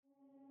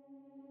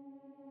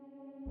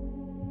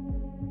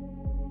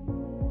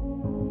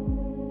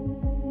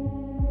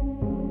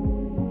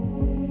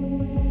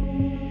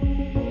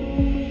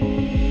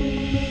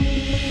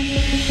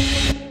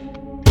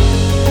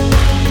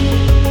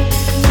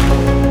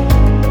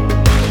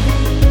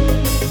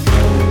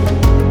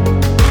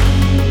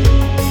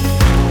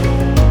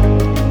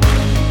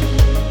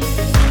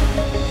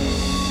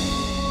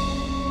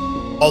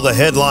all the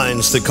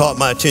headlines that caught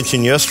my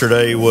attention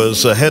yesterday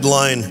was a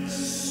headline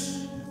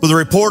where the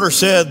reporter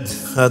said,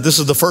 this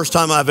is the first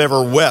time I've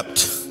ever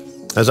wept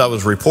as I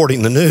was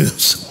reporting the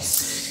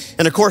news.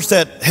 And of course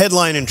that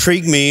headline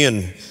intrigued me,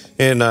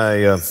 and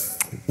I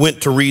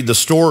went to read the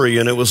story,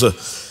 and it was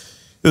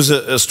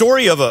a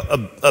story of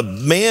a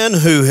man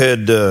who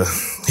had,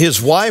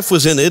 his wife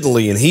was in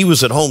Italy and he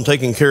was at home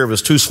taking care of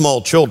his two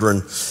small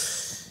children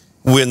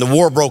when the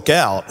war broke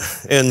out.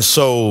 And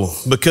so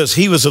because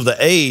he was of the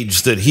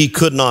age that he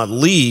could not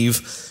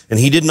leave and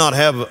he did not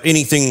have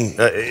anything,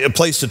 a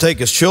place to take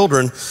his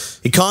children,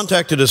 he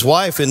contacted his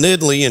wife in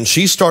Italy, and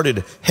she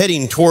started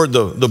heading toward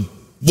the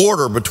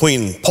border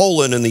between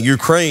Poland and the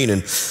Ukraine.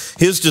 And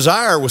his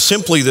desire was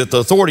simply that the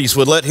authorities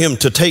would let him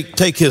to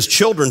take his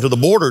children to the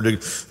border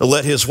to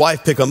let his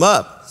wife pick them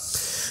up.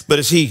 But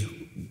as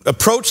he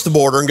approached the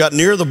border and got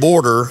near the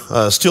border,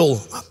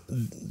 still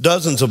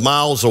dozens of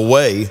miles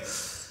away,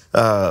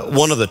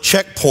 one of the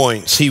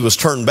checkpoints, he was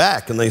turned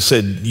back, and they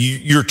said,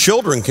 your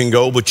children can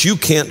go, but you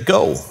can't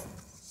go.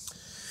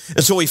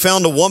 And so he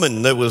found a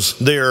woman that was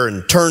there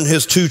and turned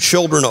his two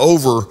children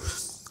over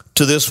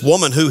to this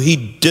woman who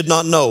he did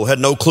not know, had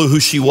no clue who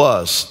she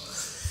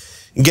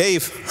was,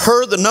 gave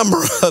her the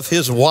number of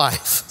his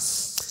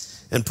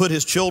wife and put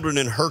his children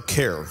in her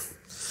care.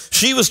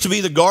 She was to be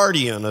the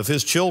guardian of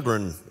his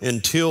children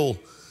until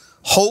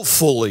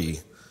hopefully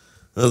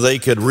they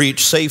could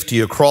reach safety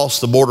across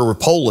the border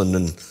with Poland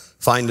and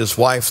find his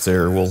wife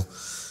there. Well,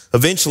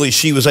 eventually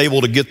she was able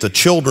to get the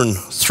children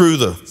through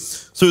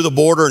the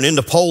border and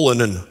into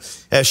Poland. And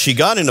as she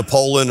got into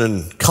Poland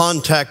and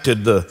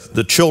contacted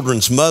the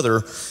children's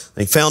mother,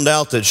 they found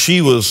out that she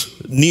was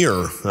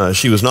near.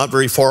 She was not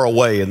very far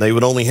away, and they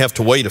would only have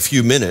to wait a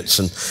few minutes.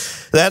 And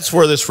that's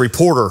where this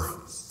reporter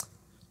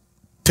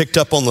picked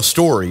up on the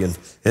story,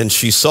 and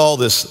she saw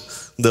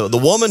the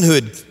woman who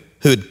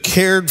had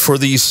cared for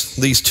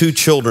these two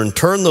children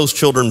turn those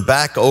children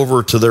back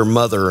over to their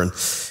mother, and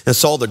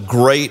saw the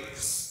great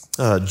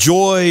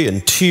joy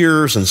and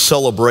tears and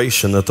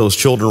celebration that those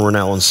children were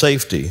now in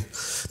safety.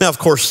 Now, of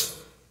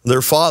course,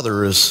 their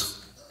father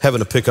is having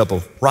to pick up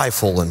a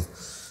rifle and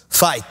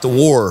fight the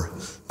war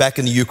back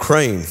in the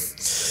Ukraine.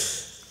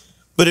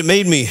 But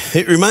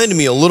it reminded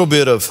me a little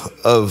bit of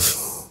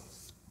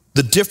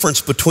the difference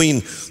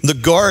between the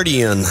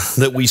guardian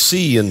that we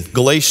see in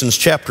Galatians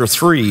chapter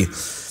 3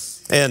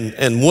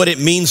 and what it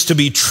means to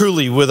be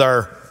truly with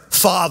our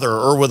father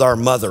or with our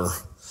mother.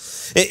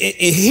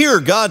 Here,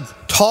 God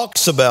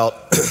talks about,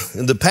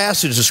 in the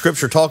passage of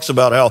Scripture talks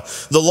about how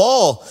the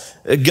law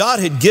God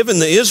had given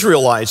the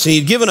Israelites, and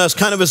He'd given us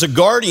kind of as a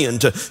guardian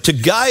to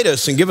guide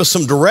us and give us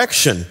some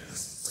direction.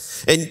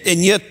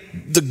 And yet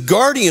the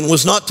guardian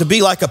was not to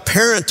be like a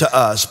parent to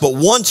us, but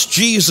once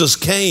Jesus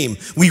came,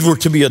 we were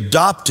to be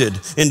adopted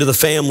into the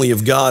family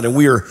of God, and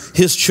we are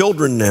His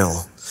children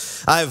now.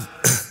 I've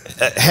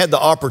had the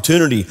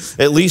opportunity,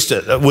 at least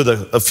with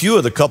a few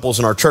of the couples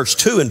in our church,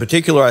 two in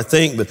particular, I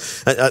think,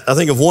 but I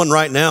think of one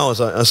right now as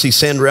I see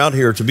Sandra out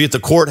here, to be at the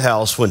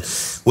courthouse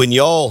when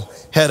y'all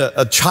had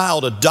a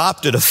child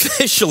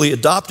officially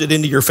adopted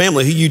into your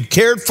family, who you'd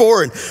cared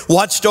for and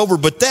watched over.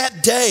 But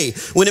that day,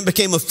 when it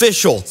became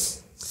official,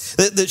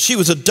 that she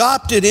was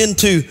adopted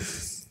into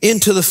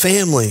the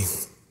family,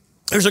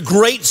 there's a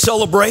great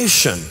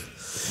celebration.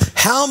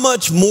 How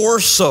much more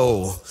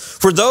so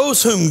for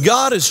those whom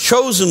God has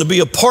chosen to be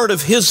a part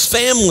of His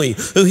family,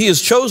 who He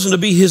has chosen to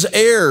be His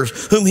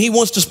heirs, whom He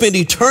wants to spend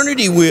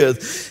eternity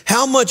with.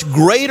 How much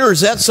greater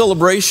is that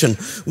celebration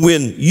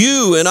when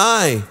you and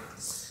I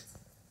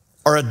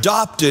are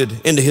adopted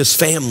into His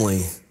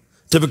family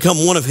to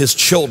become one of His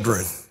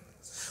children.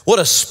 What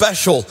a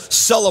special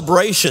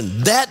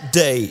celebration that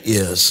day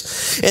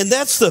is. And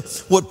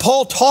that's what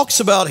Paul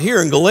talks about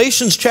here in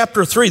Galatians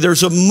chapter 3.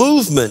 There's a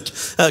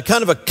movement,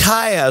 kind of a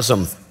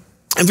chiasm,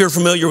 if you're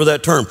familiar with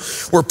that term,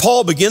 where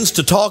Paul begins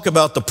to talk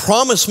about the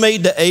promise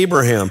made to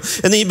Abraham,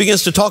 and then he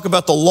begins to talk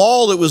about the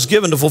law that was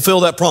given to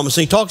fulfill that promise.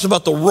 And he talks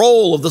about the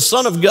role of the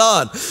Son of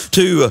God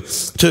to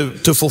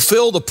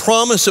fulfill the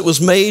promise that was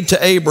made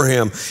to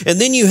Abraham.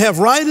 And then you have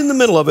right in the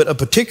middle of it a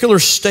particular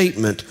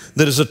statement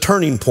that is a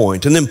turning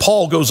point. And then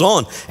Paul goes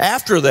on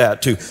after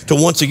that to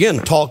once again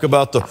talk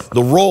about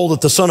the role that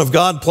the Son of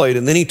God played.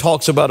 And then he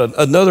talks about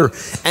another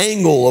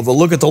angle of a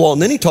look at the law.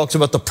 And then he talks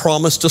about the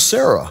promise to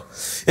Sarah.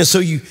 And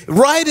so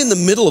right in the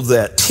middle of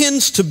that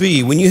tends to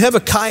be, when you have a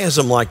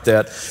chiasm like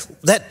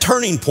that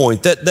turning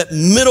point, that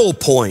middle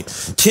point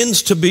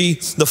tends to be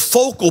the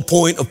focal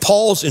point of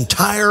Paul's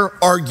entire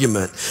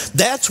argument.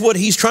 That's what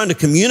he's trying to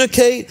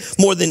communicate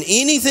more than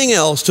anything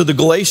else to the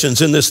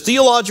Galatians in this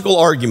theological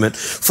argument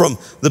from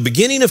the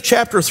beginning of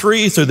chapter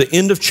 3 through the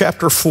end of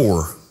chapter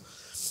 4.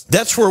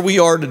 That's where we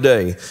are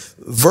today.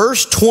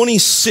 Verse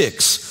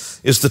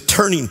 26 is the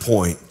turning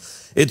point.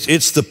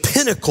 It's the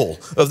pinnacle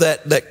of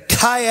that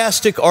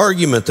chiastic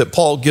argument that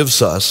Paul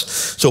gives us.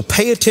 So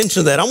pay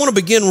attention to that. I want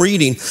to begin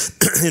reading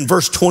in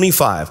verse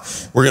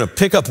 25. We're going to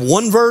pick up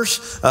one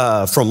verse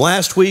from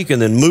last week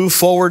and then move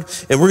forward,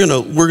 and we're going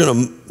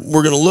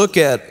to look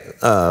at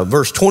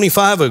verse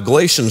 25 of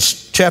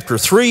Galatians chapter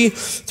 3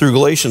 through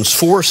Galatians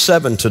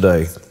 4:7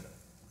 today.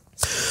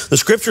 The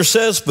scripture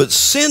says, "But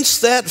since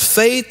that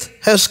faith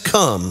has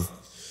come,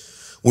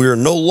 we are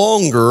no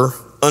longer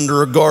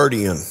under a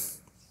guardian."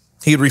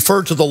 He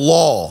referred to the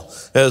law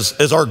as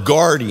our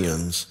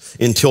guardians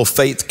until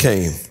faith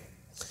came.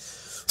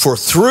 "For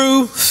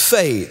through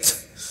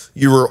faith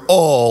you are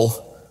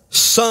all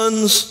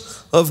sons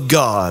of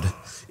God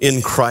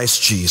in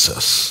Christ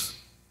Jesus."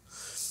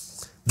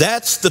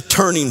 That's the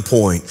turning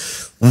point.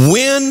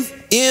 When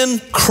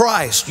in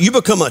Christ you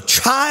become a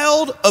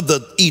child of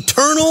the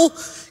eternal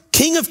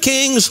King of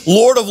Kings,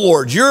 Lord of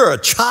Lords. You're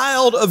a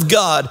child of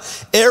God.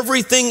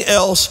 Everything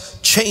else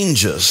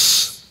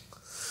changes.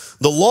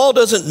 The law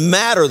doesn't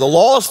matter. The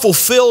law is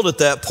fulfilled at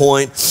that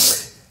point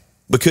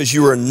because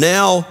you are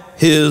now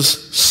his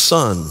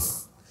son.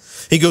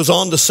 He goes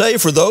on to say,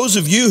 "For those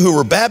of you who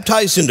were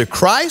baptized into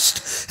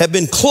Christ have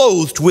been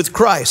clothed with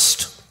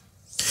Christ.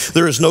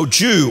 There is no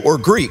Jew or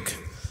Greek,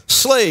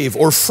 slave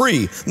or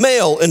free,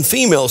 male and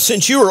female,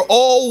 since you are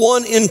all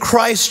one in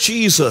Christ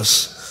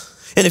Jesus.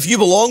 And if you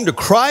belong to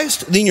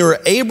Christ, then you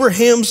are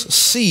Abraham's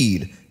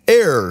seed,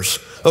 heirs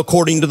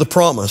according to the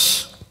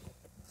promise.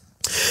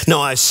 Now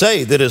I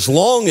say that as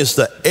long as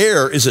the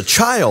heir is a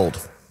child,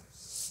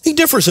 he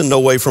differs in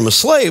no way from a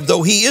slave,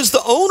 though he is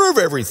the owner of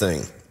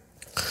everything.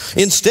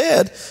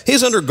 Instead, he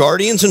is under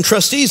guardians and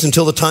trustees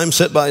until the time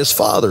set by his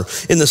father.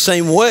 In the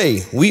same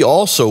way, we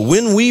also,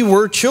 when we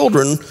were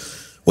children,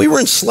 we were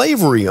in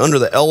slavery under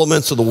the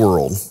elements of the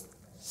world.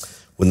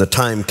 When the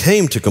time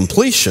came to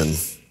completion,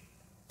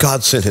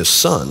 God sent his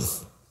son,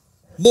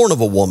 born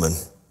of a woman,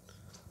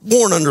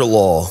 born under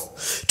law,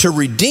 to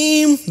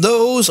redeem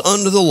those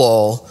under the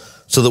law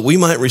so that we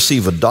might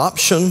receive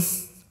adoption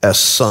as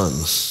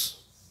sons.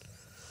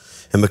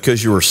 And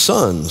because you are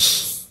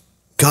sons,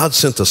 God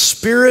sent the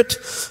Spirit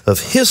of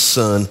his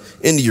Son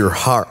into your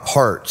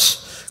hearts,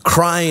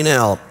 crying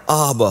out,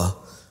 Abba,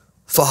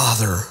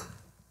 Father.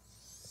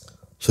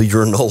 So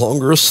you're no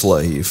longer a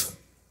slave,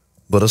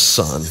 but a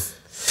son.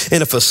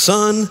 And if a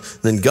son,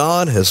 then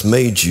God has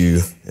made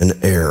you an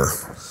heir.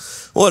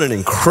 What an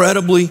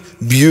incredibly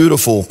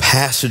beautiful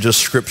passage of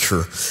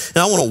Scripture. And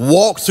I want to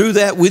walk through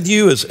that with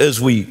you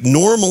as we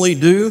normally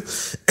do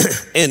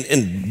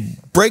and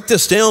break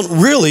this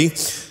down. Really,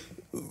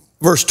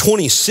 verse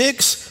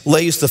 26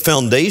 lays the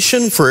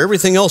foundation for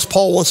everything else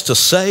Paul wants to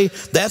say.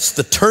 That's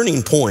the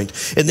turning point.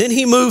 And then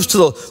he moves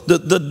to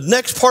the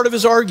next part of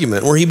his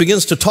argument where he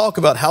begins to talk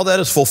about how that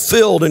is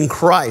fulfilled in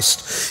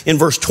Christ. In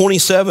verse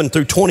 27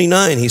 through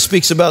 29, he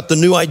speaks about the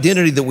new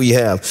identity that we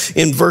have.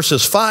 In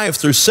verses 5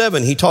 through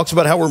 7, he talks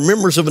about how we're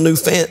members of a new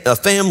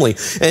family.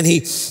 And he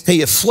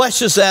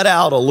fleshes that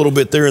out a little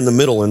bit there in the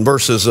middle in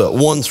verses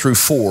 1 through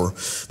 4.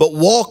 But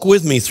walk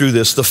with me through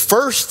this. The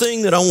first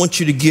thing that I want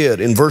you to get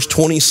in verse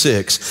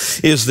 26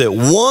 is that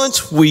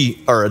once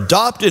we are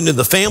adopted into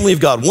the family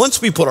of God,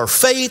 once we put our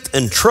faith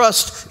and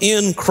trust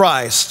in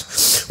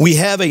Christ, we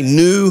have a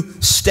new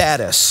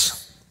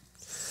status.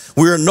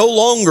 We are no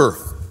longer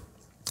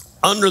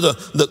under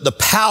the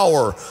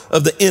power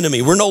of the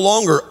enemy. We're no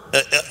longer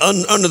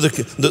under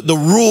the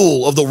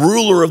rule of the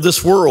ruler of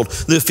this world.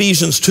 The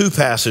Ephesians 2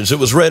 passage that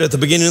was read at the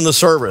beginning of the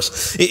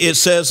service. It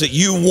says that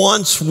you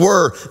once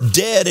were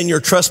dead in your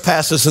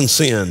trespasses and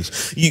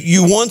sins.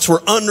 You once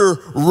were under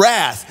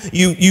wrath.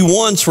 You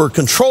once were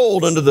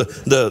controlled under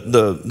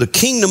the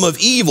kingdom of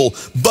evil.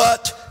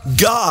 But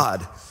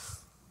God,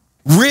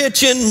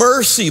 rich in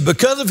mercy,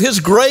 because of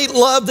his great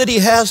love that he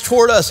has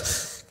toward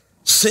us,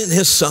 sent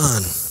his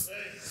son.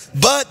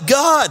 But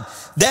God,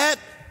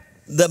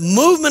 the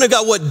movement of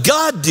God, what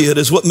God did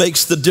is what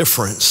makes the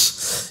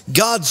difference.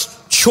 God's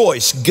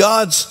choice,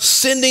 God's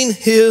sending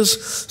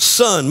his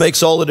son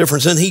makes all the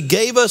difference. And he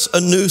gave us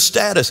a new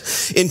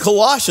status. In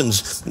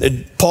Colossians,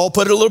 Paul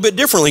put it a little bit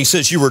differently. He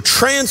says, you were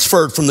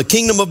transferred from the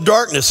kingdom of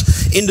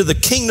darkness into the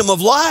kingdom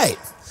of light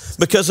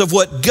because of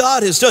what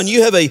God has done.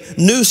 You have a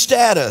new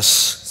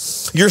status.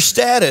 Your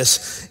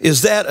status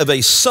is that of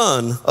a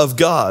son of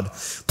God.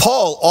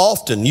 Paul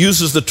often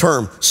uses the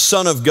term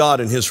son of God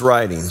in his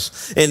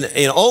writings. And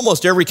in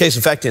almost every case,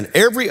 in fact, in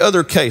every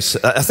other case,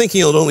 I think he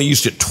had only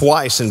used it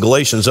twice in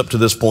Galatians up to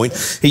this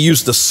point. He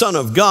used the son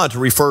of God to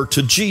refer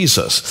to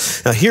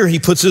Jesus. Now here he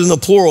puts it in the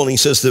plural and he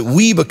says that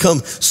we become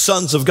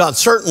sons of God.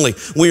 Certainly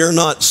we are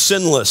not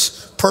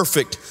sinless,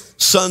 perfect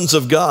sons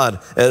of God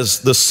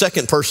as the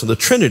second person of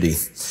the Trinity.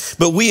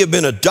 But we have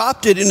been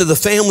adopted into the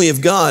family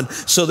of God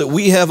so that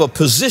we have a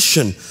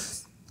position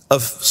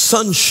of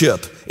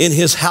sonship in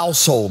his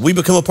household. We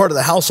become a part of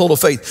the household of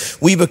faith.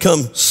 We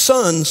become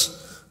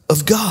sons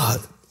of God.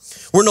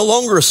 We're no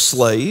longer a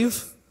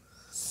slave.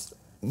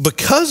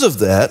 Because of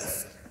that,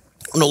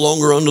 we're no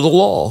longer under the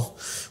law.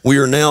 We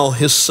are now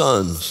his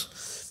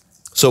sons.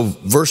 So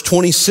verse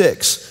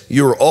 26,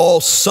 you're all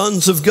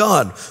sons of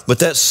God, but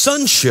that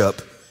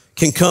sonship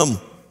can come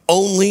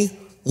only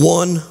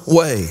one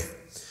way.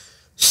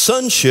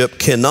 Sonship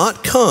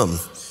cannot come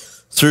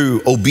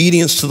through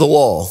obedience to the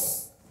law.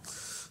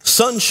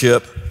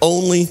 Sonship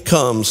only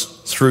comes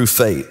through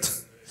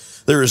faith.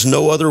 There is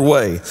no other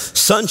way.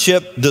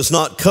 Sonship does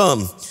not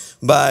come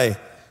by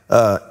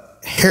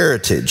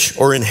heritage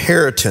or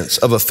inheritance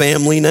of a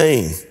family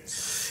name.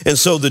 And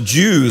so the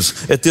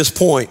Jews at this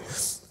point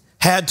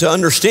had to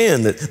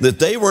understand that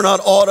they were not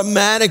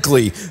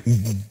automatically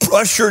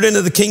ushered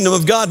into the kingdom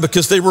of God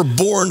because they were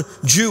born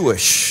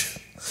Jewish.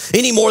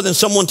 Any more than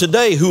someone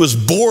today who was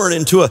born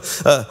into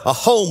a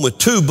home with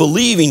two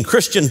believing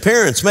Christian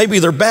parents. Maybe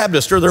they're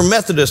Baptist or they're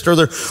Methodist or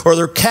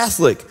they're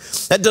Catholic.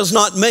 That does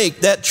not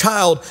make that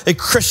child a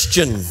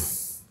Christian.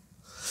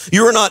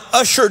 You are not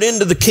ushered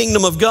into the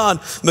kingdom of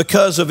God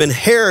because of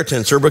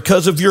inheritance or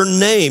because of your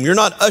name. You're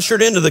not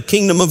ushered into the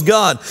kingdom of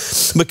God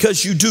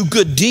because you do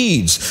good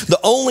deeds. The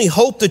only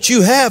hope that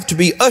you have to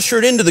be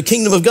ushered into the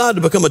kingdom of God,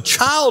 to become a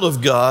child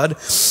of God,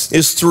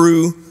 is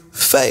through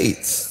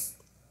faith.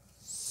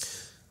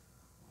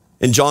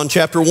 In John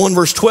chapter 1,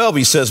 verse 12,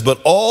 he says, but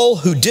all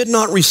who did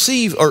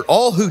receive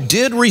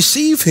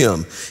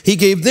him, he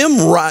gave them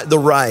the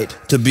right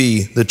to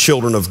be the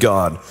children of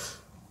God.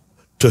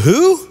 To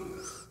who?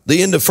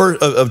 The end of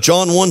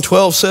John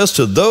 1:12 says,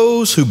 to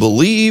those who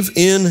believe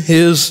in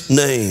his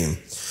name.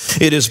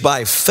 It is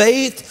by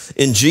faith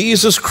in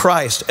Jesus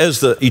Christ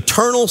as the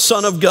eternal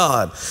Son of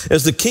God,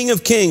 as the King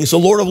of Kings, the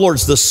Lord of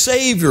Lords, the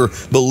Savior,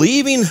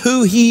 believing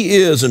who he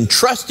is and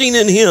trusting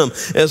in him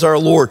as our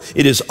Lord.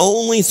 It is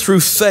only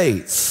through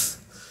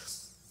faith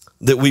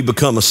that we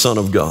become a son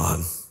of God.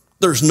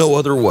 There's no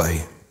other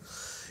way.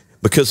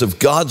 Because of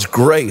God's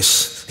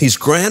grace, he's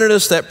granted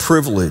us that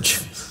privilege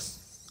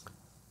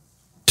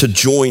to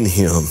join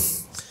him.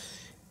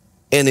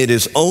 And it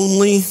is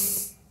only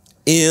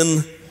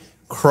in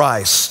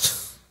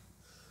Christ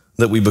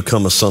that we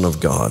become a son of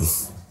God.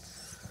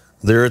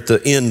 There at the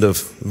end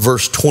of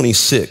verse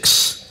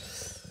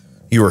 26,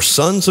 you are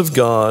sons of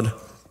God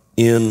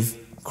in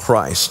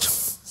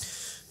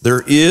Christ.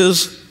 There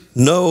is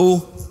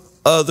no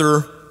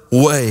other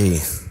way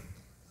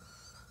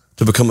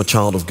to become a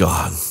child of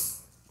God.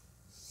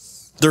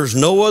 There's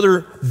no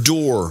other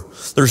door.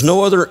 There's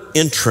no other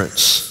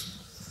entrance.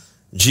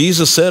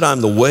 Jesus said, I'm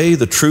the way,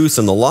 the truth,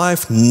 and the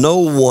life. No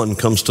one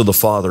comes to the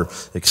Father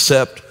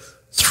except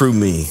through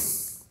me.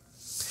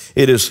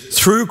 It is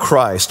through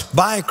Christ,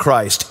 by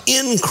Christ,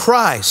 in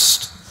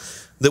Christ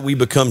that we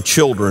become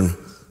children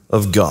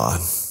of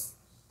God.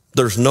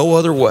 There's no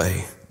other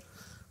way.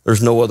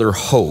 There's no other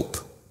hope.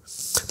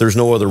 There's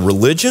no other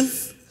religion.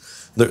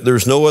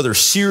 There's no other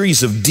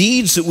series of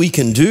deeds that we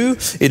can do.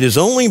 It is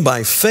only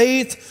by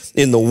faith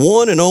in the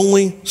one and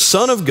only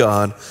Son of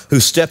God who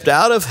stepped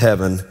out of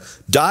heaven,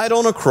 died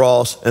on a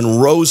cross,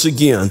 and rose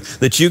again,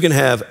 that you can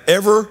have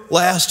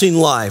everlasting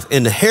life,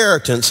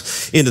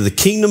 inheritance into the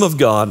kingdom of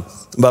God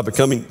by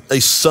becoming a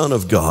son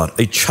of God,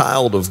 a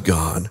child of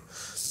God.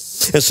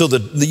 And so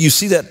you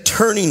see that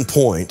turning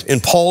point in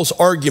Paul's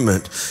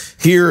argument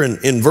here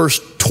in verse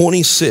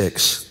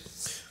 26.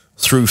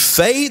 Through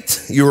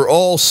faith, you are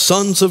all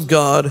sons of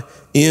God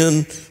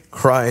in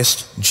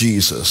Christ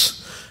Jesus.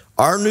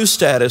 Our new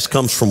status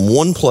comes from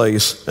one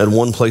place and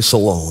one place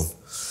alone.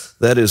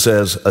 That is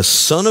as a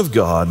son of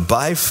God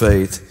by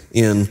faith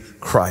in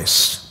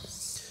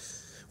Christ.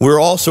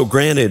 We're also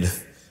granted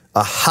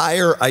a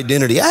higher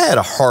identity. I had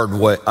a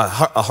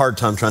hard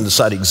time trying to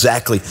decide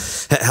exactly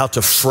how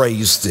to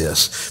phrase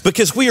this,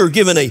 because we are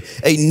given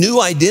a new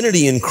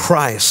identity in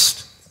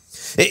Christ.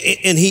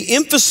 And he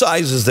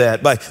emphasizes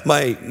that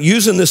by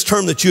using this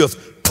term that you have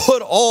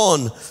put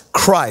on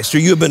Christ, or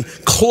you have been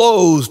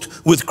clothed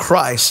with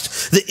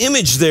Christ. The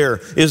image there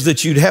is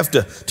that you'd have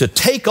to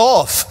take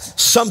off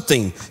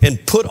something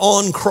and put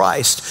on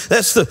Christ.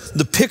 That's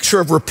the picture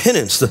of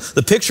repentance,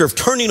 the picture of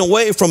turning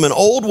away from an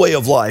old way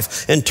of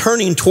life and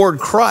turning toward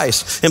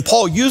Christ. And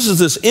Paul uses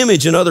this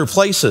image in other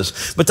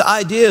places. But the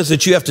idea is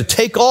that you have to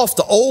take off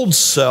the old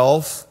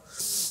self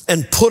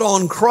and put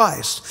on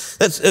Christ.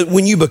 That's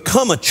when you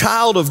become a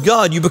child of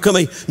God, you become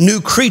a new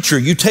creature.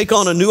 You take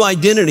on a new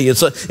identity.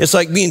 It's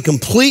like being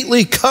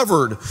completely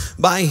covered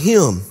by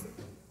him.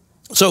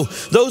 So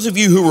those of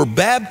you who were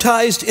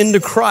baptized into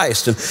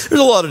Christ, and there's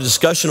a lot of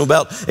discussion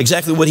about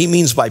exactly what he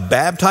means by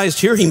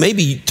baptized here. He may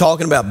be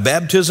talking about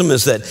baptism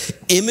as that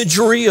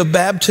imagery of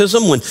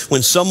baptism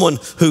when someone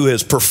who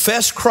has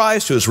professed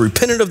Christ, who has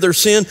repented of their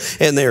sin,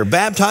 and they are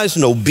baptized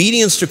in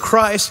obedience to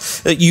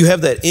Christ, that you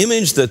have that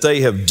image that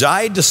they have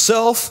died to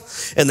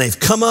self and they've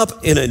come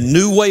up in a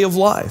new way of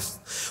life.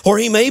 Or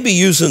he may be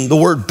using the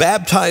word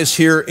baptized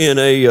here in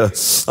a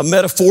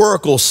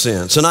metaphorical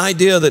sense, an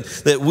idea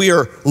that we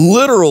are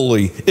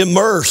literally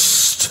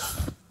immersed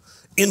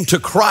into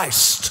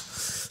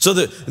Christ, so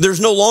that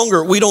there's no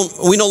longer, we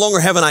no longer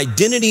have an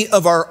identity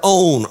of our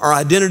own. Our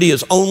identity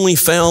is only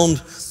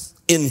found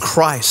in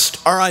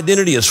Christ. Our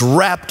identity is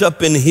wrapped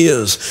up in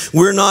his.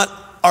 We're not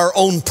our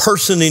own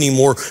person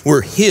anymore.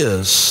 We're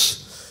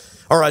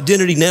his. Our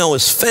identity now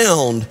is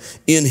found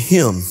in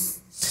him.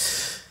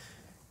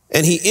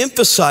 And he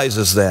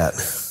emphasizes that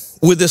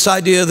with this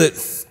idea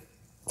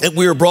that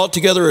we are brought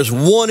together as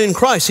one in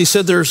Christ. He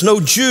said there's no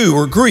Jew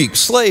or Greek,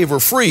 slave or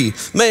free,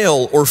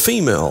 male or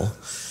female.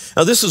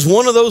 Now, this is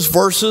one of those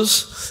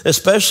verses,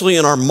 especially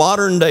in our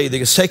modern day, that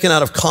gets taken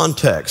out of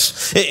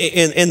context.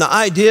 And the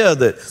idea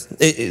that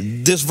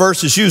this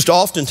verse is used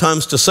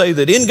oftentimes to say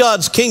that in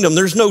God's kingdom,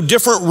 there's no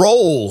different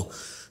role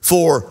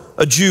for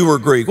a Jew or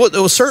Greek.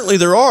 Well, certainly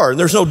there are, and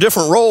there's no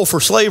different role for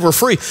slave or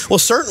free. Well,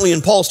 certainly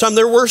in Paul's time,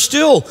 there were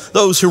still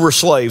those who were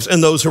slaves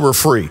and those who were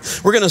free.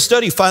 We're going to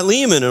study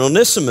Philemon and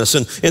Onesimus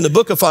in the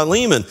book of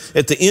Philemon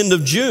at the end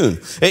of June.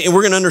 And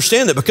we're going to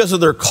understand that because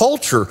of their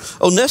culture,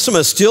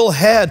 Onesimus still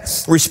had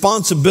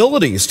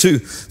responsibilities to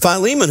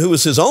Philemon, who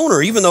was his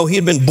owner, even though he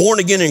had been born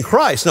again in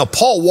Christ. Now,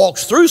 Paul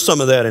walks through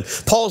some of that, and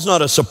Paul's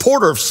not a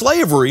supporter of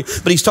slavery,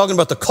 but he's talking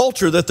about the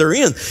culture that they're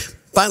in.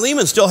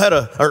 Philemon still had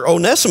or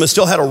Onesimus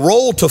still had a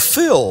role to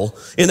fill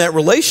in that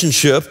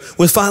relationship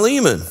with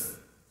Philemon.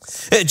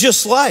 And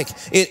just like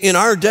in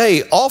our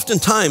day,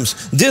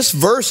 oftentimes this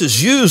verse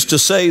is used to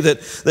say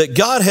that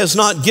God has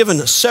not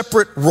given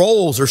separate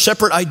roles or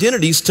separate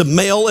identities to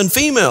male and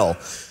female.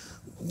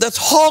 That's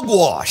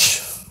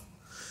hogwash.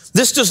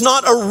 This does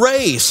not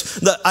erase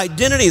the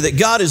identity that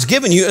God has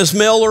given you as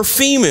male or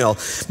female.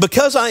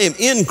 Because I am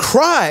in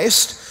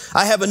Christ,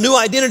 I have a new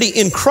identity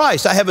in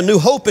Christ. I have a new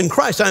hope in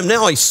Christ. I am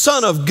now a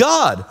son of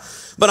God,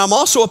 but I'm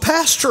also a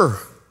pastor.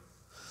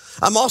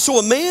 I'm also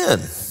a man.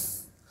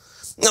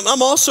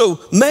 I'm also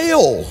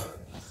male.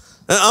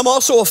 I'm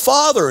also a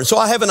father, and so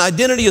I have an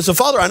identity as a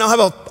father. I now have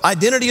an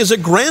identity as a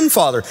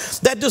grandfather.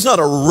 That does not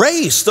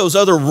erase those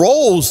other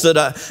roles that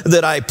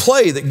I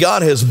play, that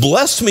God has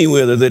blessed me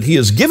with, or that He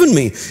has given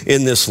me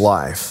in this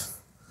life.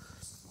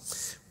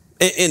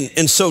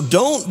 And so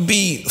don't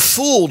be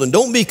fooled and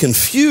don't be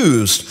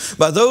confused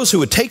by those who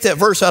would take that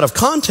verse out of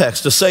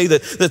context to say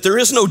that there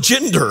is no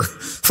gender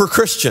for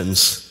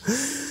Christians.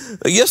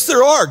 Yes,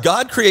 there are.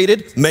 God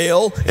created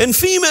male and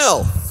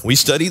female. We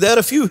studied that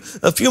a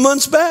few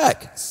months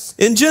back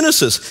in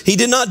Genesis. He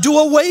did not do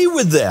away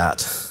with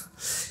that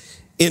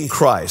in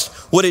Christ.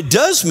 What it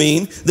does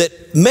mean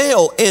that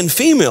male and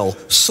female,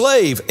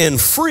 slave and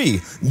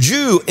free,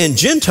 Jew and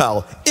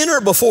Gentile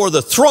enter before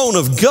the throne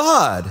of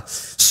God,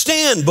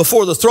 stand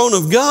before the throne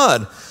of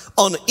God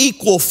on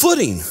equal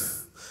footing,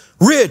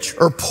 rich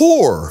or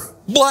poor,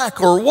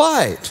 black or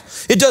white.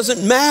 It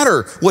doesn't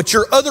matter what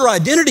your other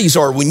identities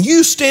are. When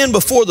you stand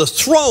before the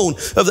throne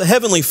of the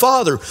Heavenly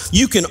Father,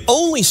 you can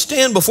only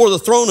stand before the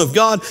throne of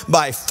God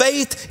by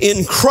faith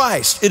in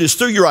Christ. It is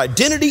through your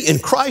identity in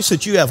Christ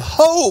that you have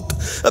hope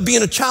of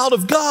being a child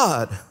of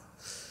God.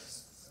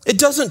 It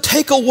doesn't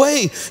take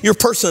away your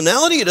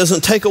personality. It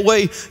doesn't take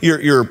away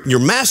your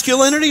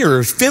masculinity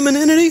or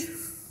femininity.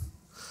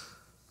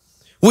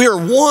 We are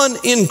one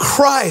in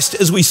Christ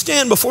as we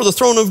stand before the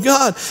throne of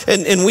God,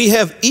 and we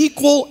have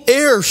equal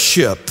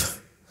heirship.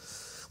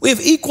 We have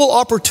equal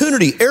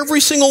opportunity. Every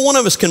single one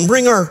of us can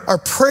bring our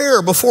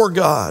prayer before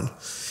God.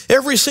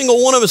 Every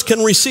single one of us can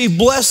receive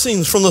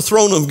blessings from the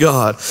throne of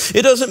God.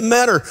 It doesn't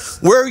matter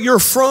where you're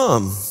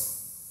from.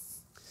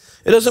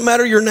 It doesn't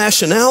matter your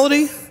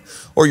nationality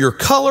or your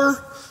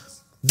color.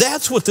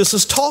 That's what this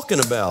is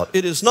talking about.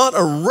 It is not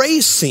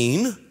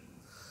erasing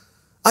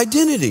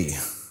identity.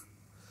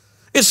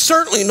 It's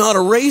certainly not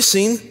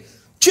erasing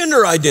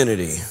gender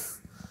identity.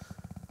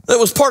 That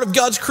was part of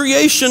God's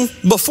creation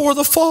before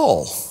the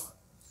fall.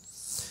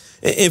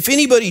 If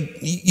anybody,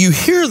 you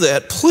hear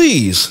that,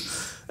 please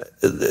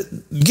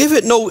give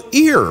it no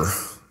ear,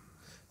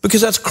 because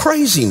that's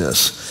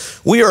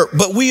craziness.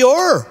 But we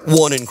are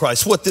one in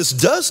Christ. What this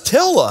does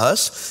tell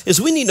us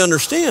is we need to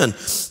understand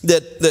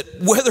that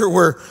whether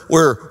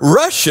we're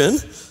Russian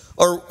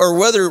or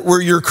whether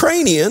we're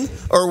Ukrainian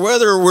or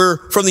whether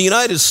we're from the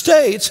United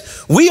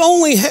States,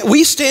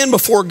 we stand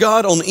before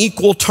God on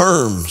equal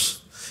terms.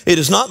 It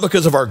is not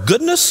because of our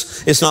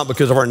goodness. It's not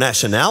because of our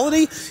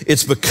nationality.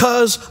 It's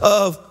because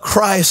of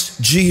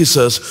Christ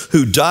Jesus,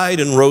 who died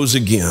and rose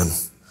again.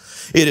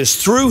 It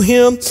is through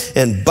Him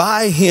and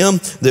by Him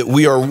that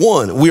we are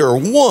one. We are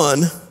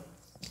one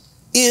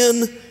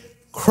in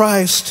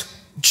Christ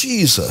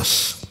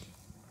Jesus.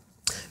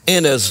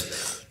 And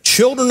as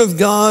children of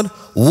God,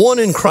 one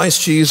in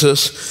Christ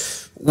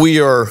Jesus, we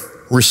are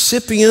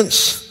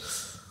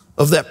recipients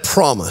of that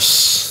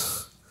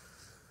promise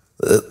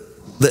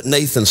that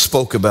Nathan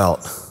spoke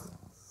about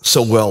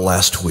so well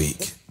last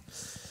week.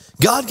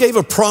 God gave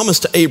a promise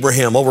to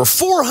Abraham over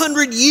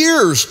 400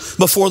 years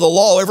before the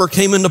law ever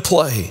came into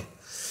play.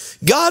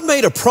 God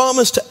made a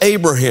promise to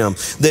Abraham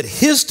that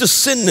his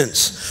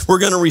descendants were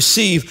going to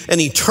receive an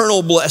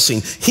eternal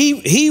blessing.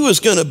 He was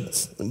going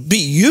to be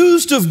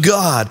used of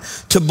God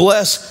to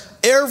bless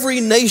every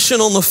nation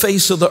on the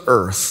face of the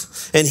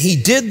earth. And He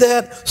did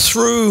that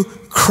through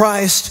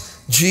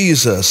Christ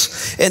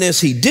Jesus. And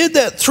as He did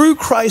that through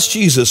Christ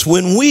Jesus,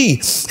 when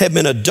we have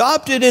been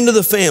adopted into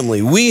the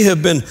family, we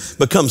have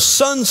become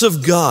sons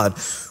of God,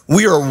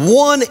 we are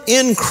one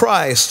in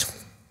Christ.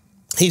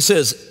 He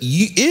says,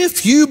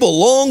 if you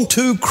belong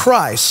to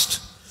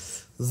Christ,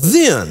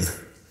 then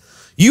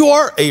you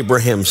are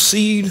Abraham's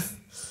seed,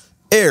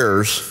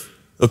 heirs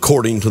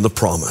according to the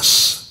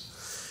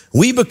promise.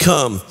 We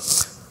become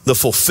the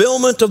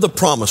fulfillment of the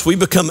promise. We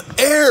become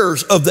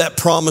heirs of that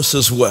promise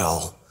as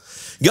well.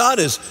 God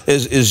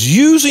is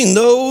using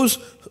those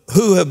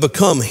who have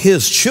become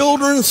his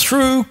children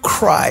through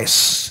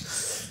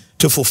Christ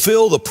to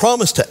fulfill the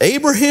promise to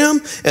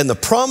Abraham, and the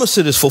promise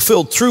that is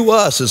fulfilled through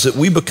us is that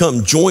we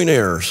become joint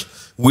heirs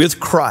with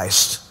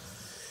Christ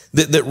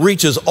that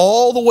reaches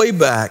all the way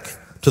back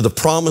to the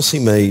promise he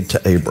made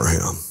to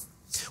Abraham.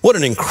 What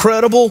an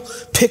incredible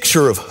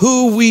picture of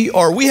who we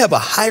are. We have a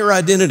higher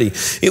identity.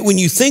 When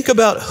you think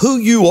about who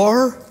you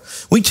are,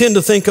 we tend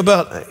to think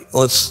about,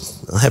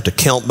 I have to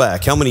count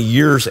back. How many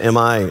years am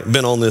I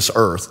been on this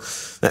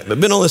earth?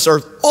 I've been on this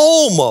earth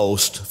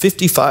almost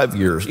 55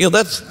 years.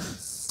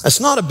 That's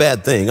not a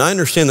bad thing. I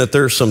understand that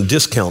there's some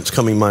discounts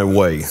coming my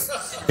way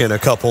in a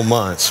couple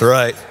months,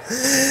 right?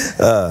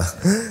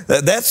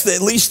 That's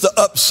at least the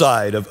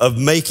upside of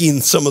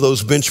making some of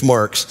those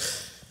benchmarks.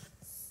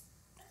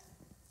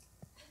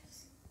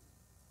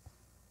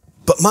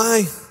 But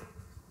my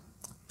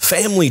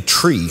family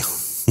tree,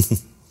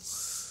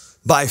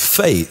 by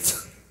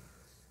faith,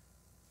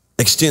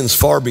 extends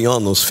far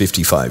beyond those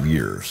 55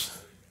 years.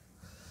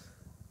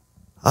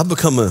 I've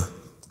become a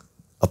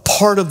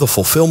part of the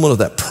fulfillment of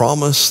that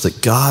promise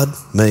that God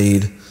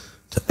made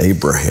to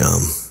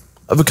Abraham.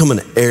 I've become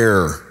an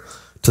heir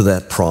to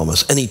that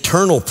promise, an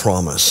eternal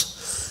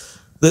promise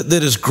that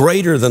is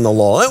greater than the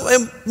law.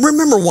 And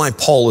remember why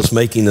Paul is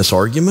making this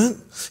argument?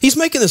 He's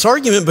making this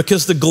argument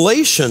because the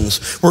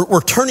Galatians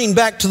were turning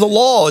back to the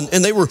law,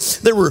 and they were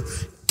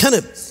kind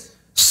of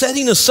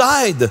setting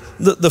aside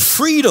the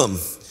freedom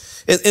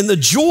and the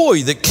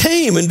joy that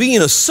came in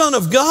being a son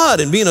of God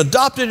and being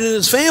adopted in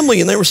his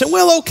family. And they were saying,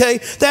 well, okay,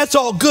 that's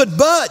all good,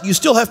 but you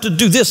still have to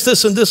do this,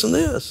 this, and this, and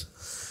this.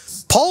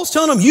 Paul's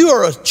telling them, you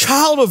are a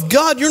child of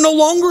God. You're no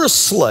longer a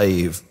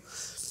slave.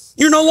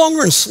 You're no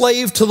longer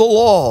enslaved to the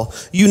law.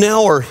 You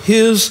now are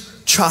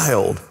his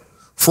child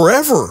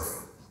forever.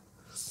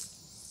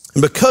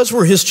 And because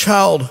we're his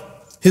child,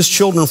 his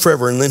children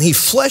forever. And then he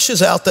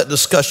fleshes out that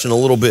discussion a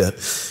little bit.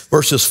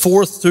 Verses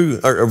 1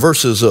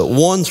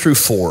 through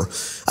 4.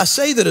 I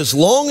say that as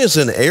long as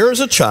an heir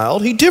is a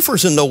child, he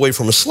differs in no way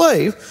from a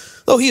slave,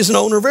 though he is an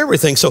owner of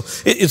everything. So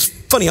it's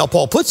funny how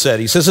Paul puts that.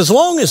 He says, as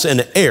long as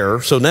an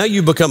heir, so now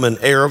you become an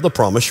heir of the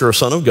promise, you're a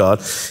son of God.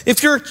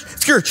 If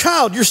you're a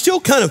child, you're still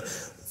kind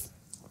of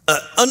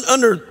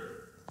under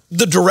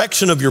the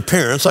direction of your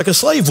parents like a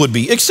slave would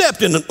be,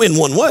 except in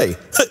one way.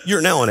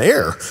 You're now an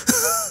heir.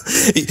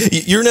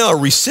 You're now a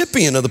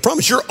recipient of the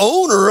promise. You're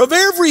owner of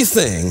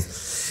everything.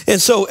 And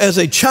so as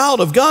a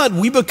child of God,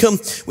 we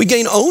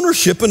gain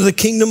ownership into the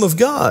kingdom of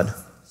God.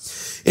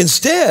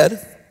 Instead,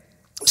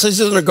 it says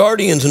they're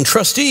guardians and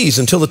trustees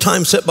until the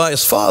time set by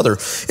his father.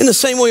 In the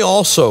same way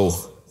also,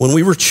 when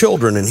we were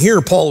children, and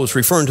here Paul was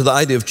referring to the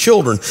idea of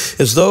children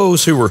as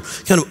those who were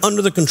kind of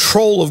under the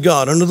control of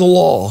God, under the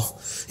law.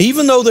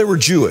 Even though they were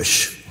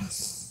Jewish,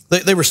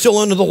 they were still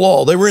under the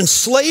law. They were in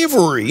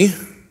slavery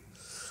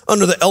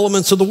under the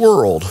elements of the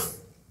world.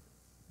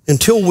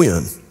 Until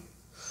when?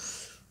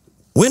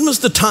 When was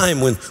the time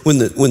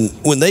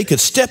when they could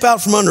step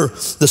out from under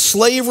the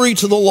slavery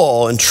to the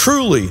law and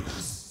truly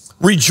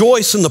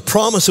rejoice in the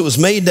promise that was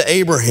made to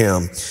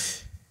Abraham?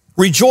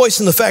 Rejoice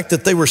in the fact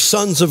that they were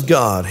sons of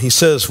God. He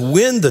says,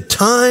 when the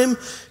time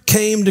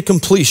came to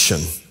completion,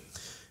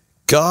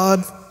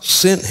 God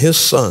sent his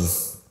son,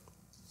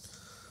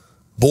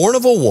 born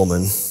of a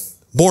woman,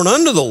 born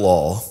under the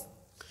law,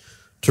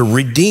 to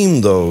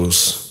redeem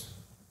those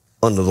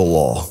under the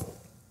law,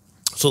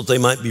 so that they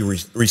might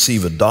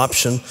receive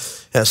adoption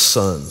as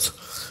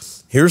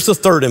sons. Here's the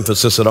third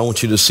emphasis that I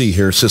want you to see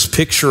here. It's this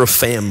picture of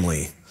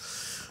family.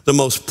 The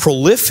most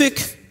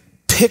prolific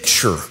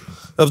picture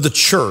of the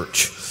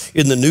church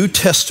in the New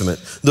Testament,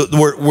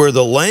 where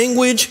the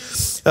language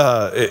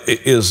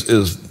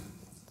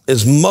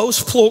is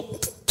most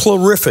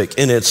prolific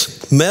in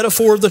its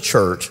metaphor of the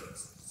church,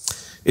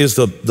 is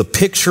the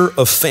picture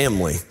of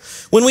family.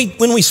 When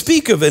we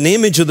speak of an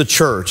image of the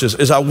church,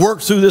 as I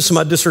work through this in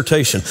my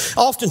dissertation,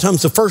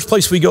 oftentimes the first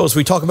place we go is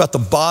we talk about the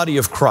body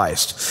of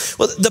Christ.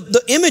 Well,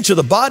 the image of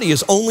the body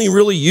is only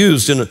really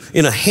used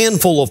in a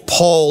handful of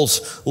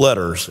Paul's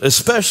letters,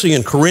 especially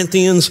in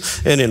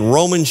Corinthians and in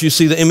Romans. You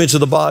see the image of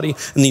the body,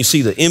 and you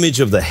see the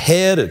image of the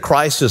head,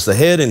 Christ as the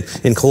head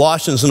in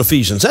Colossians and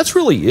Ephesians. That's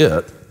really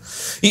it.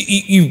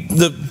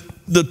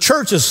 The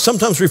church is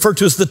sometimes referred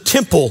to as the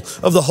temple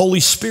of the Holy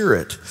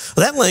Spirit.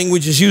 That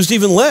language is used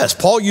even less.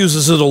 Paul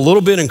uses it a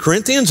little bit in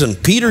Corinthians,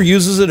 and Peter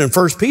uses it in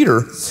 1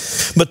 Peter.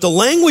 But the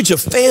language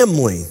of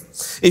family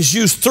is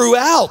used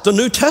throughout the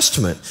New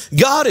Testament.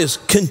 God is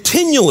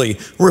continually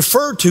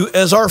referred to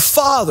as our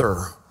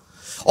Father.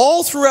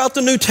 All throughout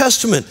the New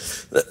Testament,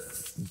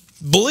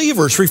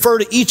 believers refer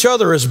to each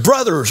other as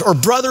brothers or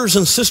brothers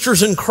and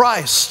sisters in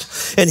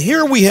Christ. And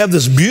here we have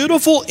this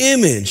beautiful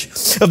image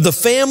of the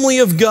family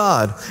of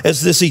God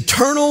as this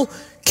eternal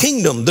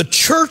kingdom, the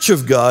church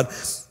of God,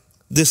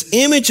 this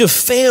image of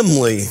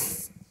family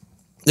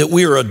that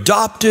we are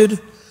adopted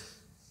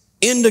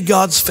into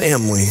God's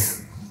family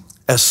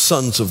as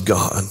sons of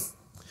God.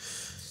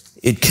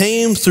 It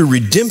came through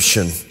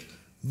redemption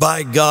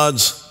by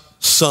God's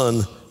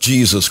Son,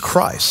 Jesus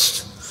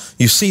Christ.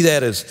 You see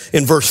that as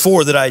in verse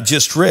 4 that I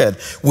just read.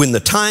 When the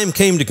time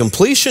came to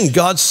completion,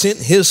 God sent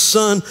his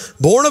Son,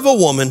 born of a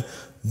woman,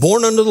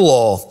 born under the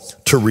law,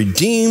 to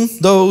redeem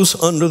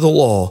those under the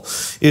law.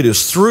 It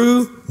is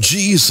through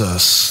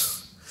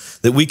Jesus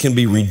that we can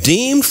be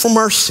redeemed from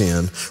our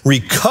sin,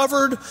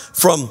 recovered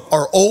from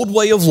our old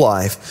way of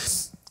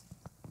life,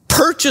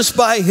 purchased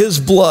by his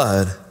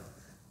blood.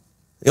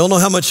 You all know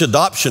how much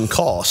adoption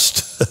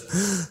cost.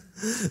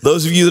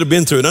 Those of you that have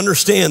been through it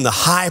understand the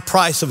high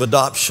price of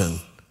adoption.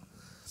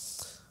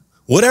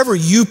 Whatever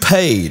you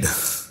paid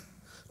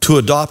to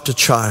adopt a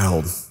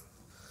child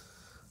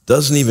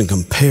doesn't even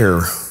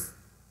compare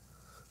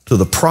to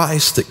the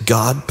price that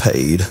God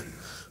paid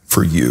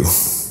for you.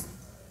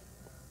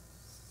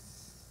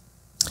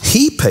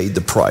 He paid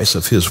the price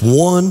of his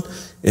one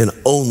and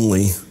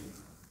only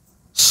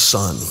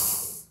Son,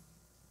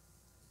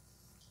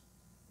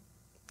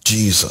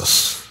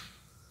 Jesus.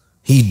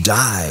 He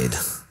died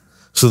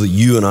so that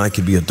you and I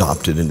could be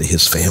adopted into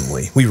his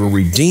family. We were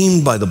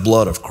redeemed by the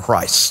blood of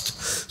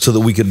Christ so that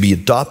we could be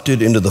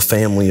adopted into the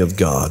family of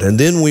God. And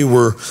then we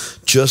were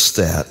just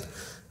that,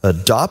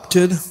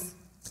 adopted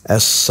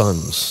as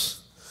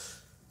sons,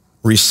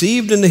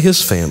 received into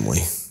his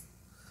family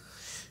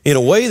in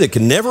a way that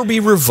can never be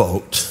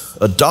revoked,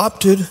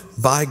 adopted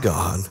by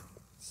God.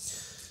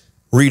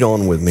 Read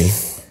on with me.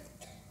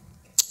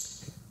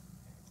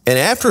 And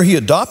after he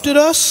adopted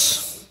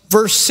us,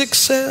 verse 6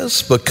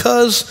 says,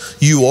 because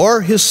you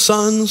are his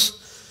sons,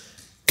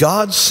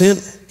 God sent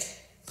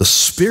the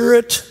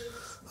Spirit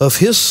of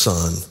his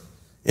Son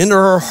into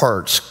our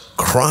hearts,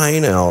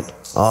 crying out,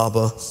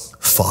 Abba,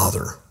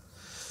 Father.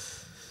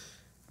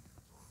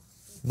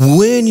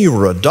 When you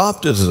were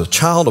adopted as a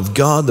child of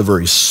God, the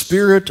very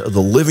Spirit of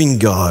the living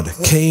God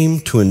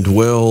came to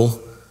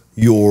indwell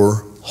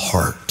your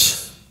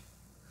heart.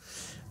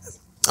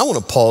 I want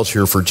to pause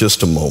here for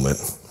just a moment,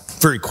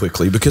 very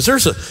quickly, because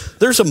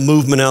there's a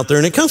movement out there,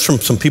 and it comes from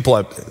some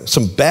people,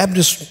 some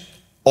Baptist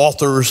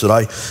authors that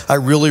I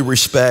really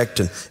respect,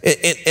 and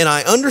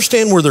I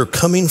understand where they're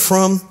coming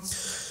from,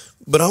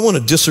 but I want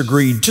to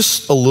disagree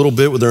just a little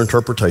bit with their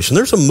interpretation.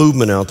 There's a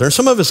movement out there, and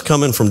some of it's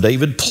coming from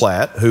David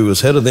Platt, who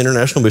was head of the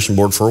International Mission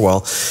Board for a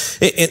while,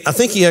 and I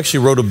think he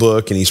actually wrote a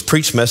book, and he's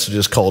preached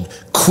messages called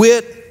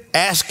Quit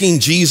Asking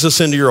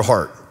Jesus Into Your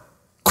Heart.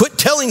 Quit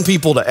telling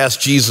people to ask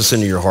Jesus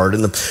into your heart.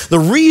 And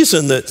the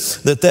reason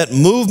that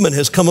movement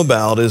has come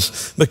about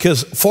is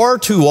because far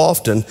too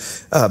often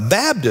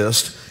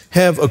Baptists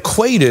have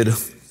equated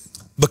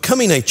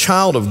becoming a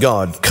child of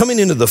God, coming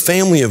into the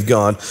family of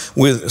God,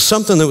 with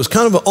something that was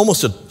kind of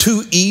almost a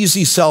too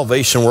easy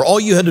salvation, where all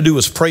you had to do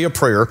was pray a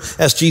prayer,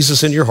 ask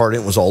Jesus into your heart,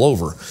 and it was all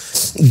over.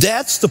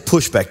 That's the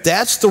pushback.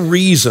 That's the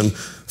reason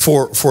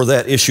for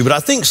that issue. But I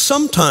think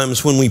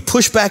sometimes when we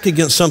push back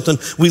against something,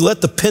 we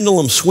let the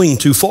pendulum swing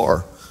too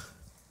far.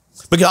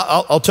 Because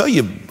I'll tell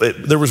you,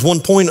 there was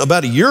one point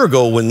about a year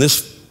ago when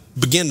this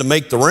began to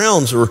make the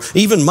rounds, or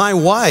even my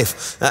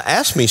wife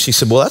asked me, she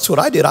said, well, that's what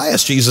I did. I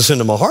asked Jesus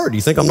into my heart. Do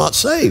you think I'm not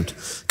saved?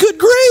 Good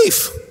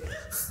grief.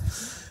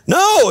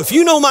 No, if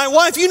you know my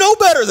wife, you know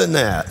better than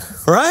that,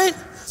 right?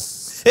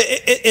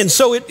 And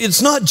so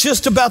it's not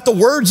just about the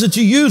words that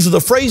you use or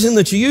the phrasing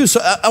that you use. So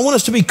I want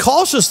us to be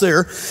cautious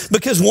there,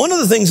 because one of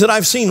the things that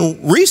I've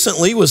seen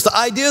recently was the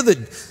idea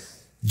that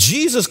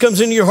Jesus comes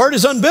into your heart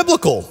is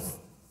unbiblical.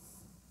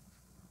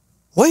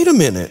 Wait a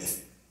minute.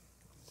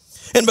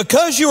 And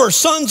because you are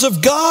sons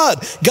of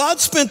God, God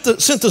sent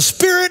the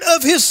Spirit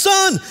of his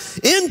Son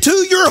into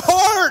your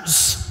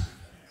hearts.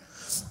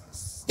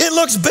 It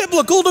looks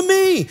biblical to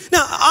me.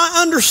 Now, I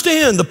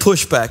understand the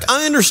pushback.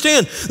 I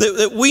understand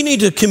that we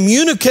need to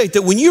communicate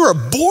that when you are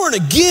born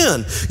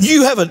again,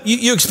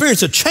 you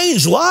experience a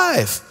changed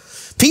life.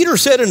 Peter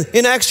said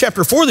in Acts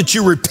chapter 4 that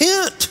you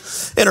repent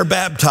and are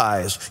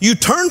baptized. You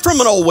turn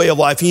from an old way of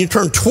life and you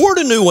turn toward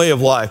a new way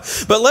of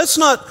life. But let's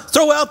not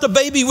throw out the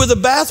baby with the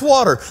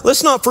bathwater.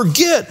 Let's not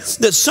forget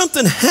that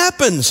something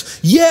happens,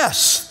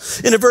 yes,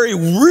 in a very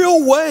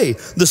real way.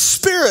 The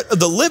Spirit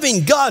of the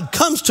living God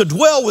comes to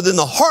dwell within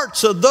the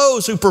hearts of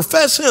those who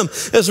profess him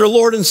as their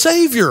Lord and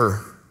Savior.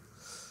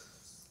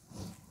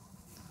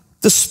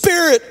 The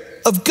Spirit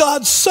of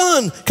God's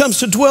Son comes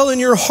to dwell in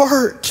your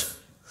heart.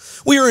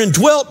 We are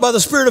indwelt by the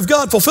Spirit of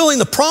God, fulfilling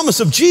the promise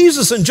of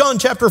Jesus in John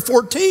chapter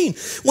 14,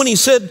 when he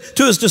said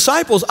to his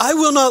disciples, I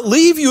will not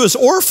leave you as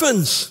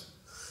orphans.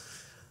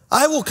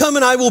 I will come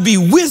and I will be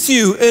with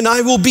you and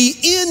I will be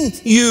in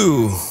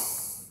you.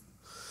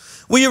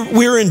 We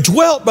are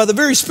indwelt by the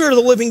very Spirit of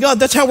the living God.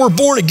 That's how we're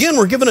born again.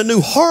 We're given a new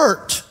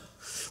heart.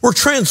 We're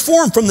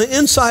transformed from the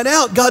inside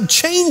out. God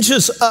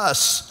changes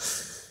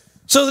us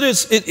so that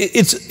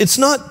it's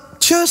not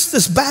just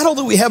this battle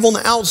that we have on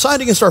the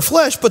outside against our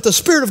flesh, but the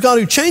Spirit of God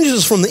who changes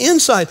us from the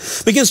inside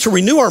begins to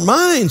renew our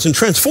minds and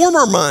transform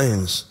our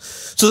minds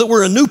so that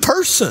we're a new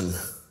person.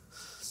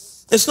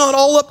 It's not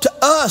all up to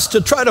us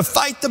to try to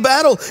fight the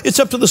battle. It's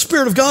up to the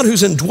Spirit of God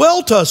who's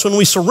indwelt us when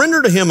we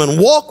surrender to him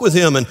and walk with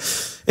him and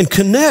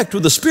connect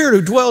with the Spirit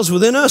who dwells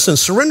within us and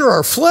surrender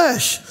our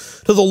flesh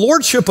to the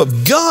Lordship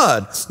of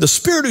God, the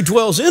Spirit who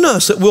dwells in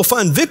us, that we'll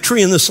find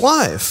victory in this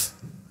life.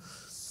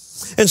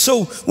 And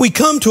so we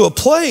come to a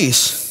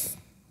place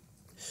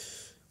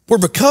where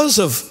because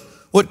of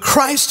what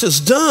Christ has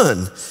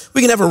done,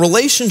 we can have a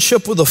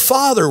relationship with the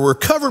Father. We're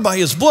covered by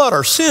His blood.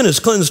 Our sin is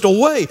cleansed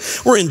away.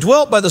 We're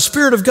indwelt by the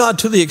Spirit of God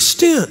to the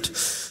extent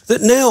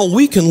that now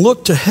we can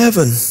look to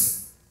heaven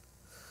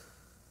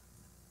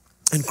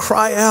and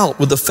cry out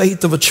with the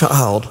faith of a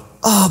child,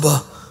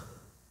 Abba,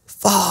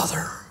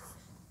 Father,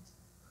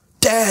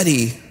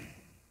 Daddy,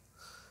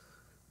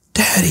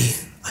 Daddy,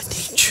 I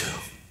need you.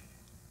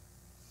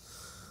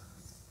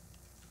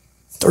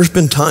 There's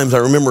been times I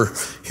remember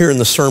hearing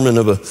the sermon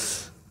of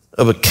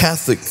a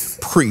Catholic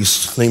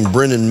priest named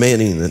Brennan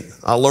Manning that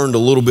I learned a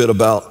little bit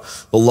about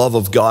the love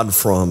of God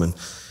from. And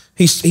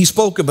he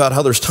spoke about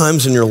how there's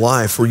times in your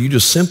life where you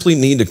just simply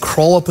need to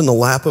crawl up in the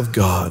lap of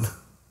God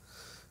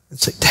and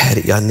say,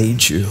 Daddy, I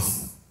need you.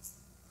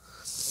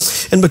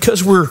 And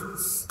because we're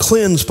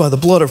cleansed by the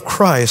blood of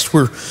Christ,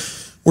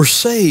 we're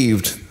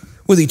saved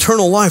with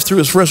eternal life through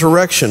His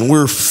resurrection.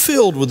 We're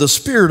filled with the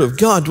Spirit of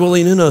God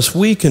dwelling in us.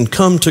 We can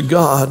come to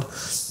God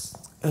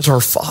as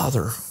our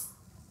Father.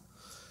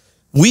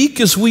 Weak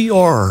as we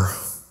are,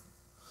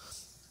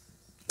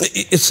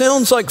 it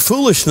sounds like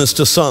foolishness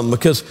to some,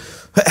 because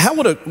how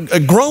would a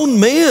grown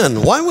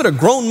man, why would a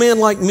grown man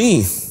like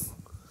me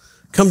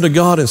come to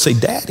God and say,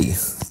 Daddy?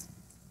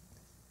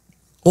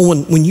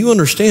 Well, when you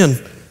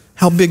understand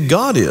how big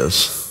God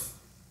is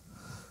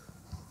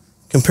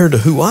compared to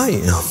who I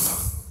am,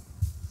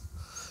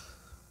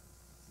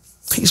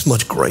 He's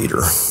much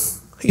greater.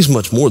 He's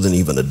much more than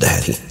even a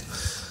daddy.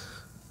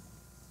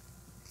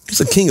 He's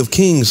the King of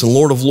Kings and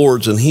Lord of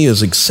Lords, and He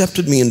has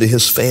accepted me into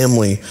His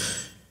family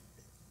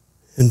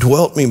and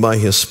dwelt me by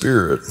His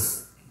Spirit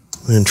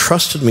and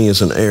entrusted me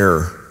as an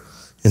heir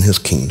in His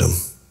kingdom.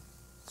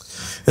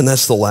 And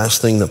that's the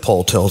last thing that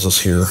Paul tells us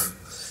here.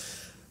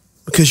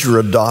 Because you're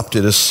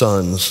adopted as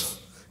sons,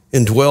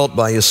 indwelt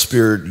by His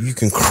Spirit, you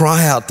can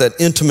cry out that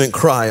intimate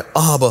cry,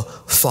 Abba,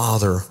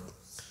 Father.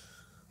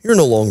 You're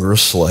no longer a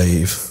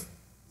slave,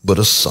 but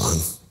a son.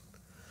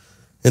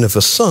 And if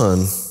a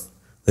son,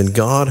 then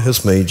God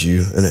has made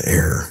you an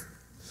heir.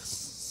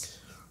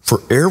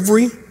 For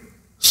every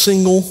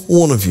single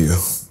one of you,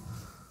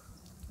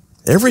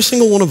 every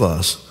single one of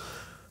us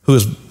who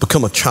has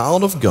become a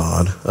child of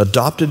God,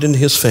 adopted into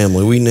His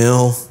family, we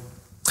now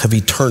have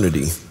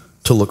eternity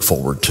to look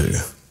forward to.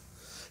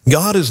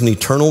 God is an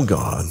eternal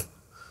God.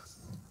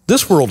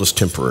 This world is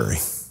temporary.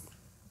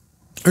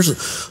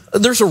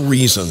 There's a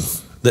reason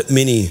that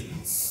many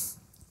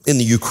in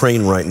the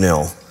Ukraine right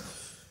now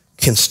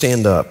can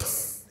stand up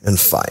and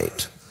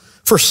fight.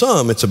 For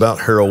some, it's about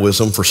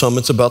heroism. For some,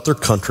 it's about their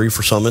country.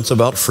 For some, it's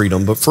about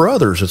freedom. But for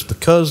others, it's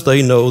because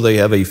they know they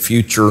have a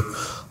future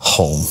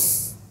home.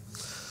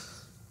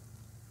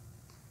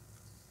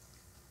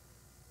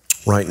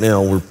 Right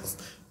now, we're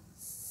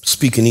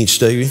speaking each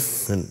day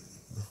and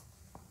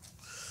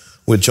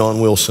with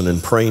John Wilson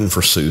and praying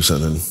for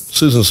Susan. And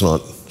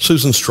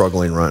Susan's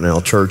struggling right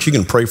now, church. You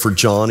can pray for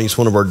John. He's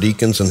one of our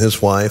deacons and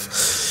his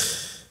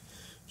wife.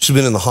 She's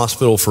been in the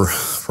hospital for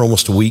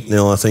almost a week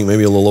now, I think,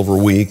 maybe a little over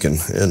a week. And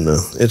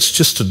it's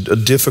just a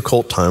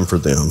difficult time for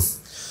them.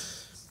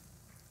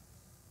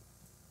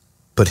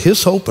 But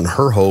his hope and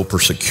her hope are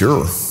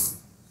secure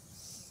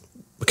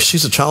because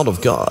she's a child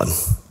of God.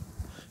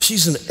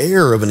 She's an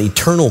heir of an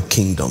eternal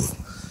kingdom.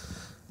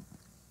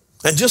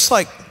 And just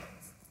like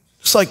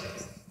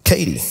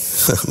Katie,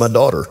 my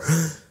daughter,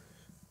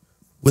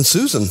 when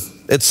Susan,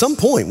 at some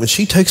point, when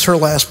she takes her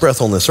last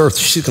breath on this earth,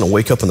 she's going to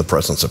wake up in the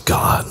presence of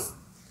God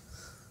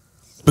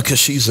because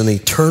she's an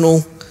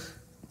eternal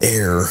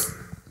heir,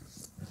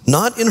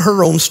 not in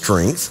her own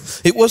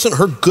strength. It wasn't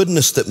her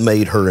goodness that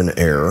made her an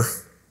heir.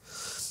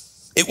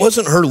 It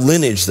wasn't her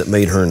lineage that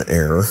made her an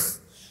heir.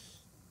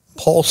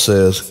 Paul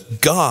says,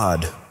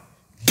 God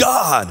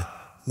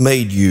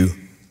made you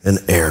an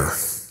heir.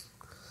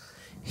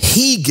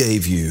 He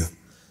gave you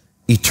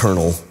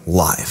eternal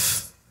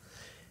life.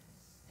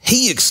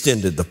 He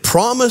extended the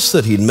promise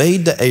that He'd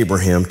made to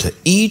Abraham to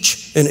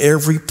each and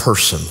every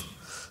person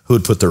who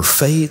would put their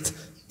faith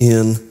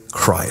in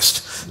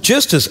Christ.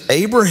 Just as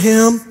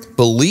Abraham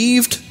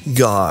believed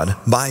God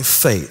by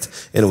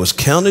faith and it was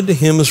counted to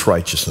him as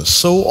righteousness,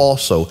 so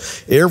also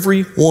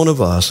every one of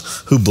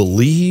us who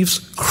believes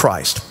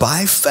Christ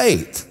by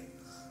faith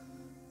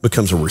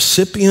becomes a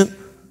recipient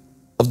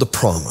of the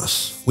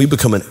promise. We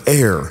become an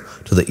heir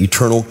to the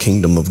eternal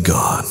kingdom of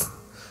God.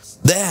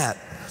 That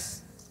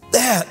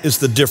is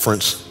the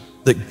difference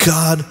that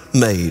God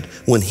made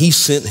when He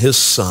sent His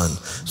Son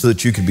so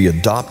that you could be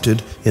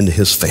adopted into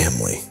His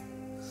family.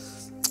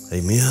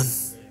 Amen.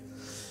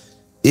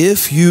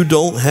 If you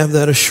don't have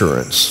that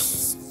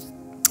assurance,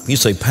 you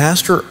say,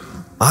 Pastor,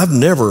 I've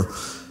never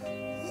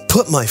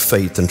put my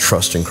faith and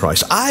trust in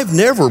Christ. I've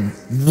never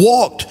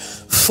walked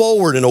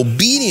forward and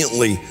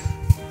obediently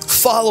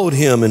followed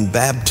Him in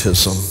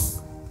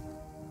baptism.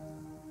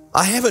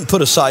 I haven't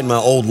put aside my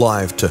old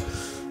life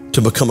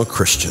to become a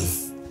Christian.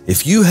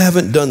 If you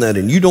haven't done that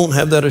and you don't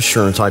have that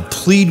assurance, I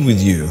plead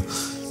with you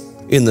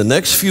in the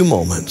next few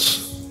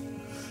moments,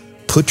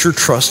 Put your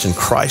trust in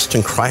Christ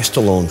and Christ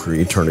alone for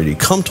eternity.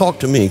 Come talk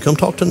to me. Come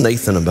talk to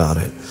Nathan about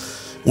it.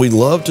 We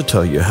love to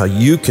tell you how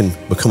you can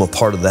become a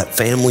part of that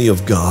family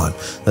of God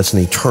that's an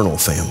eternal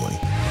family.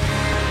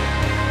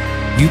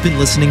 You've been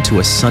listening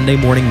to a Sunday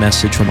morning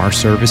message from our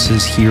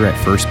services here at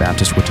First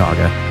Baptist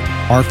Watauga.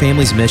 Our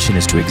family's mission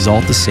is to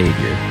exalt the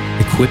Savior,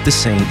 equip the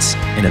saints,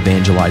 and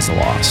evangelize the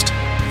lost.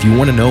 If you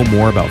want to know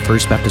more about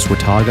First Baptist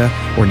Watauga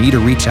or need to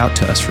reach out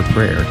to us for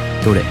prayer,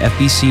 go to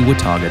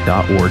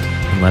fbcwatauga.org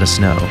and let us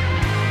know.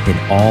 In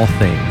all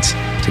things,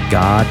 to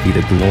God be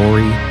the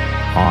glory,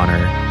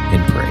 honor,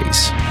 and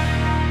praise.